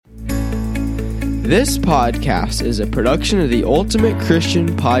This podcast is a production of the Ultimate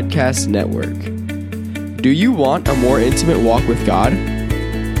Christian Podcast Network. Do you want a more intimate walk with God?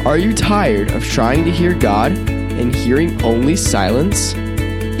 Are you tired of trying to hear God and hearing only silence?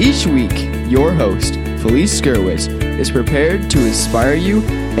 Each week, your host, Felice Gerwitz, is prepared to inspire you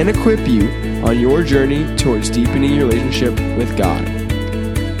and equip you on your journey towards deepening your relationship with God.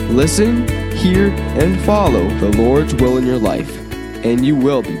 Listen, hear, and follow the Lord's will in your life, and you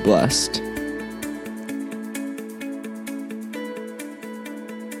will be blessed.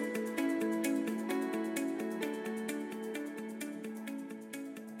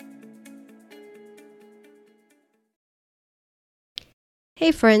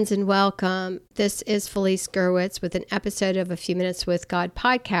 Hey friends, and welcome. This is Felice Gerwitz with an episode of A Few Minutes with God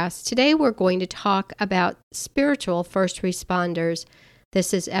podcast. Today we're going to talk about spiritual first responders.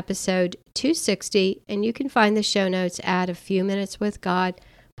 This is episode 260, and you can find the show notes at A Few Minutes with God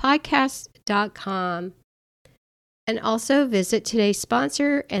podcast.com. And also visit today's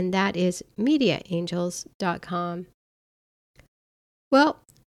sponsor, and that is MediaAngels.com. Well,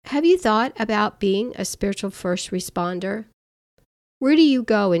 have you thought about being a spiritual first responder? Where do you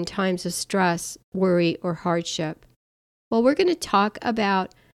go in times of stress, worry, or hardship? Well, we're going to talk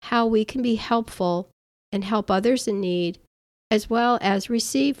about how we can be helpful and help others in need, as well as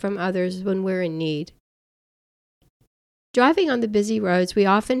receive from others when we're in need. Driving on the busy roads, we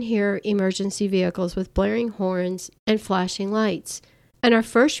often hear emergency vehicles with blaring horns and flashing lights, and our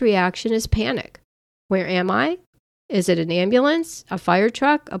first reaction is panic. Where am I? Is it an ambulance, a fire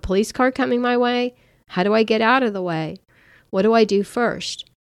truck, a police car coming my way? How do I get out of the way? What do I do first?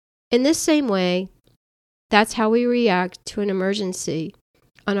 In this same way, that's how we react to an emergency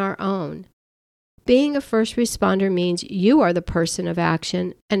on our own. Being a first responder means you are the person of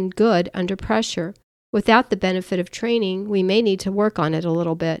action and good under pressure. Without the benefit of training, we may need to work on it a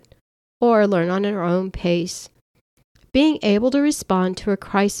little bit or learn on our own pace. Being able to respond to a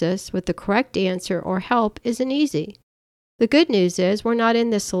crisis with the correct answer or help isn't easy. The good news is we're not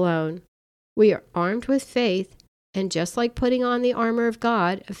in this alone. We are armed with faith. And just like putting on the armor of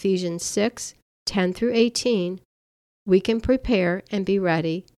God, Ephesians 6:10-18, we can prepare and be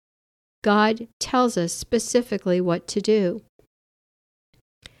ready. God tells us specifically what to do.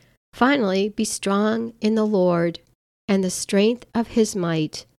 Finally, be strong in the Lord and the strength of His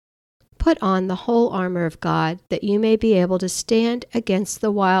might. Put on the whole armor of God, that you may be able to stand against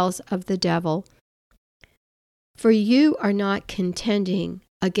the wiles of the devil. For you are not contending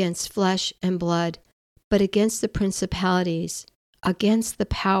against flesh and blood, but against the principalities, against the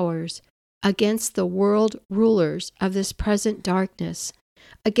powers, against the world rulers of this present darkness,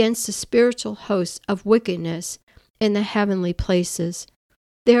 against the spiritual hosts of wickedness in the heavenly places.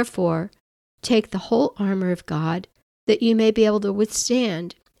 Therefore, take the whole armor of God, that you may be able to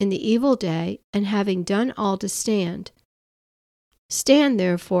withstand in the evil day, and having done all to stand. Stand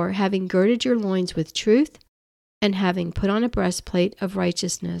therefore, having girded your loins with truth, and having put on a breastplate of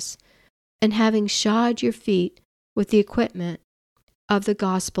righteousness, and having shod your feet with the equipment of the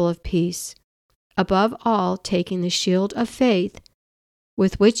gospel of peace, above all taking the shield of faith,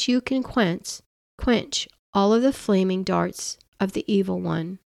 with which you can quench all of the flaming darts of the evil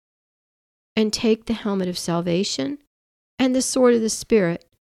one, and take the helmet of salvation and the sword of the Spirit,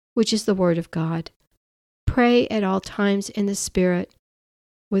 which is the word of God. Pray at all times in the Spirit,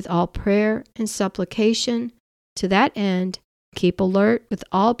 with all prayer and supplication. To that end, keep alert with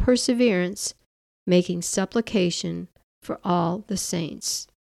all perseverance, making supplication for all the saints.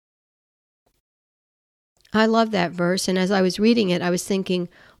 I love that verse, and as I was reading it, I was thinking,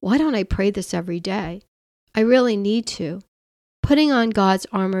 why don't I pray this every day? I really need to. Putting on God's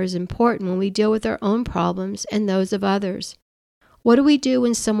armor is important when we deal with our own problems and those of others. What do we do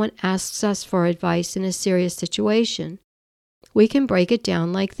when someone asks us for advice in a serious situation? We can break it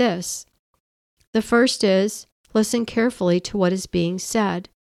down like this. The first is, listen carefully to what is being said.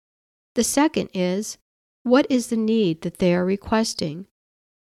 The second is, what is the need that they are requesting?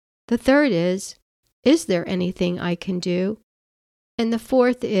 The third is there anything I can do? And the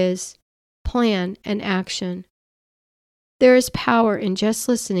fourth is, plan and action. There is power in just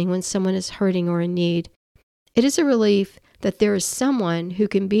listening when someone is hurting or in need. It is a relief that there is someone who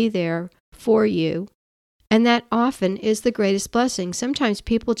can be there for you. And that often is the greatest blessing. Sometimes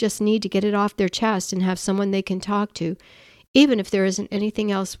people just need to get it off their chest and have someone they can talk to, even if there isn't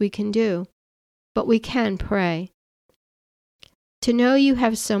anything else we can do. But we can pray. To know you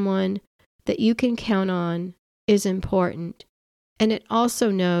have someone that you can count on is important. And it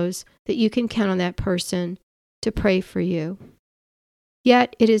also knows that you can count on that person to pray for you.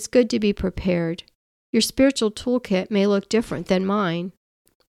 Yet it is good to be prepared. Your spiritual toolkit may look different than mine,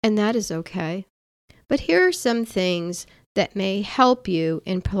 and that is okay. But here are some things that may help you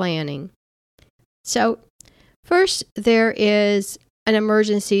in planning. So, first, there is an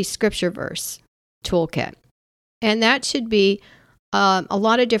emergency scripture verse toolkit. And that should be a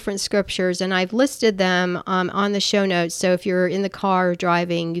lot of different scriptures, and I've listed them on the show notes. So if you're in the car or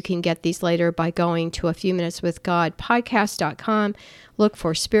driving, you can get these later by going to A Few Minutes with God podcast.com. Look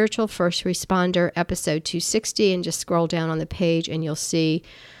for Spiritual First Responder episode 260 and just scroll down on the page and you'll see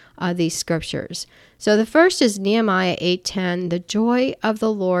these scriptures. So the first is Nehemiah 8:10, "The joy of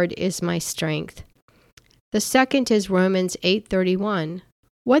the Lord is my strength." The second is Romans 8:31,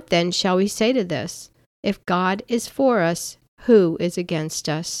 "What then shall we say to this? If God is for us, who is against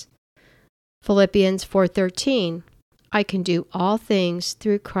us?" Philippians 4:13, "I can do all things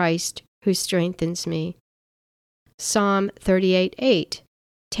through Christ who strengthens me." Psalm 38:8,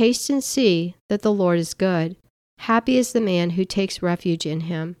 "Taste and see that the Lord is good. Happy is the man who takes refuge in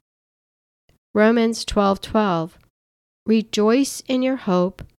him." Romans 12:12, "Rejoice in your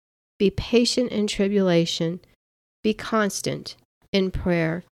hope, be patient in tribulation, be constant in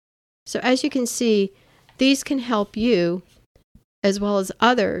prayer." So as you can see, these can help you as well as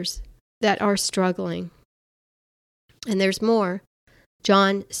others that are struggling. And there's more.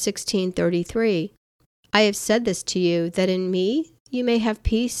 John 16:33, "I have said this to you, that in me you may have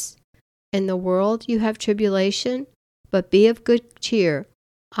peace. In the world you have tribulation, but be of good cheer.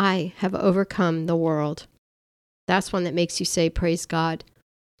 I have overcome the world." That's one that makes you say, praise God.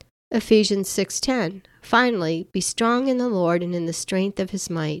 Ephesians 6:10, "Finally, be strong in the Lord and in the strength of his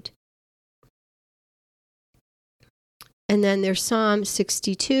might." And then there's Psalm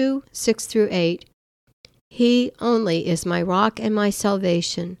 62, 6 through 8. "He only is my rock and my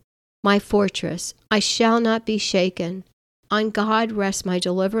salvation, my fortress. I shall not be shaken. On God rests my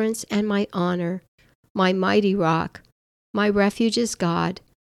deliverance and my honor, my mighty rock. My refuge is God.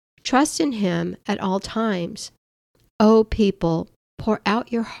 Trust in him at all times. O people, pour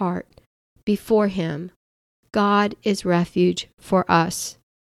out your heart before him. God is refuge for us."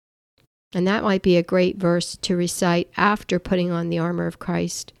 And that might be a great verse to recite after putting on the armor of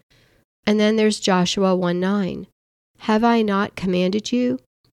Christ. And then there's Joshua 1:9. "Have I not commanded you?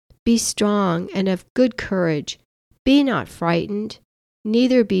 Be strong and of good courage. Be not frightened,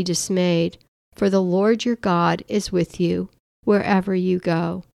 neither be dismayed, for the Lord your God is with you wherever you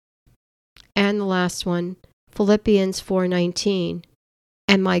go." And the last one, Philippians 4:19.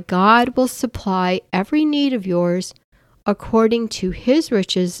 "And my God will supply every need of yours according to his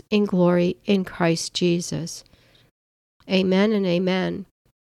riches in glory in Christ Jesus." Amen and amen.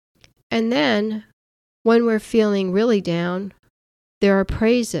 And then, when we're feeling really down, there are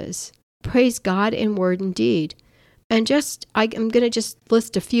praises. Praise God in word and deed. And I'm going to just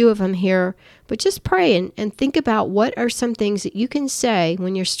list a few of them here, but just pray and think about what are some things that you can say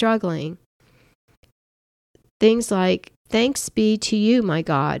when you're struggling. Things like, "Thanks be to you, my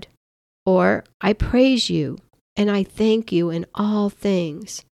God," or "I praise you and I thank you in all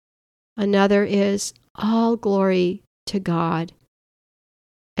things." Another is, "All glory to God."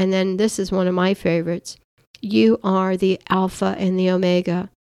 And then this is one of my favorites. "You are the Alpha and the Omega,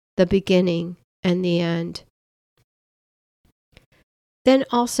 the beginning and the end." Then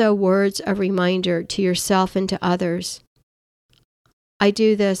also words of reminder to yourself and to others. I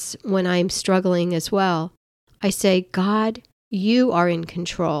do this when I'm struggling as well. I say, "God, you are in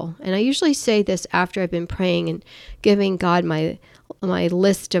control." And I usually say this after I've been praying and giving God my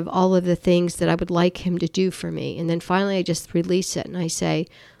list of all of the things that I would like him to do for me. And then finally I just release it and I say,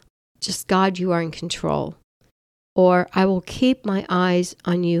 "Just God, you are in control." Or, "I will keep my eyes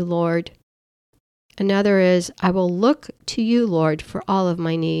on you, Lord." Another is, "I will look to you, Lord, for all of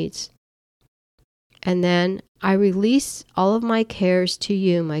my needs." And then, "I release all of my cares to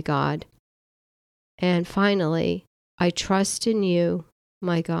you, my God." And finally, "I trust in you,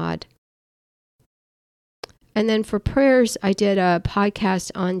 my God." And then for prayers, I did a podcast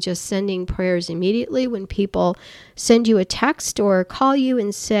on just sending prayers immediately. When people send you a text or call you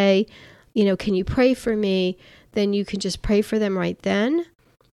and say, "Can you pray for me?" Then you can just pray for them right then.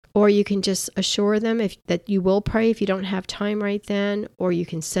 Or you can just assure them that you will pray if you don't have time right then. Or you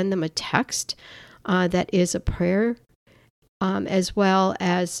can send them a text that is a prayer, as well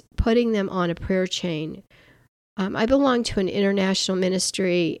as putting them on a prayer chain. I belong to an international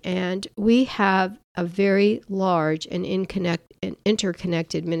ministry, and we have a very large and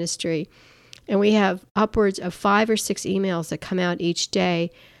interconnected ministry. And we have upwards of 5 or 6 emails that come out each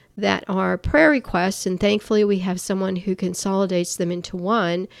day that are prayer requests, and thankfully we have someone who consolidates them into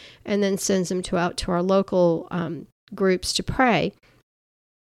one and then sends them out to our local groups to pray.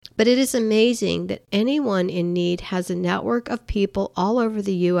 But it is amazing that anyone in need has a network of people all over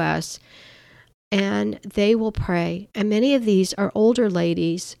the U.S. and they will pray. And many of these are older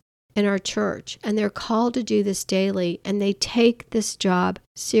ladies in our church, and they're called to do this daily, and they take this job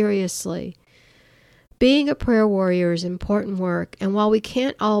seriously. Being a prayer warrior is important work, and while we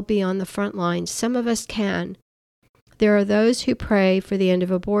can't all be on the front lines, some of us can. There are those who pray for the end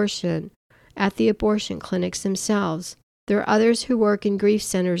of abortion at the abortion clinics themselves. There are others who work in grief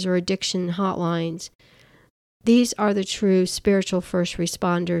centers or addiction hotlines. These are the true spiritual first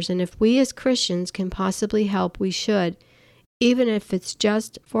responders, and if we as Christians can possibly help, we should, even if it's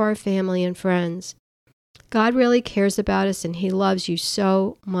just for our family and friends. God really cares about us, and He loves you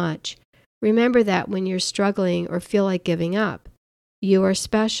so much. Remember that when you're struggling or feel like giving up. You are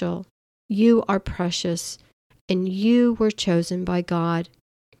special, you are precious, and you were chosen by God.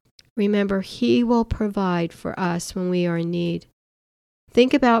 Remember, He will provide for us when we are in need.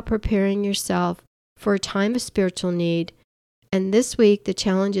 Think about preparing yourself for a time of spiritual need, and this week the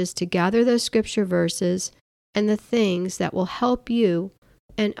challenge is to gather those scripture verses and the things that will help you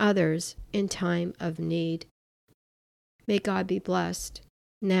and others in time of need. May God be blessed,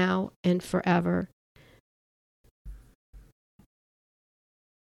 now and forever.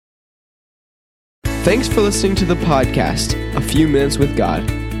 Thanks for listening to the podcast, A Few Minutes with God.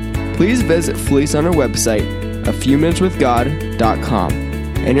 Please visit Felice on our website, afewminuteswithgod.com,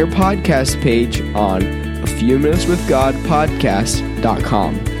 and her podcast page on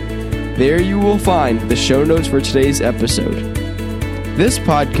afewminuteswithgodpodcast.com. There you will find the show notes for today's episode. This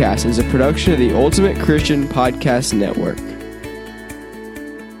podcast is a production of the Ultimate Christian Podcast Network.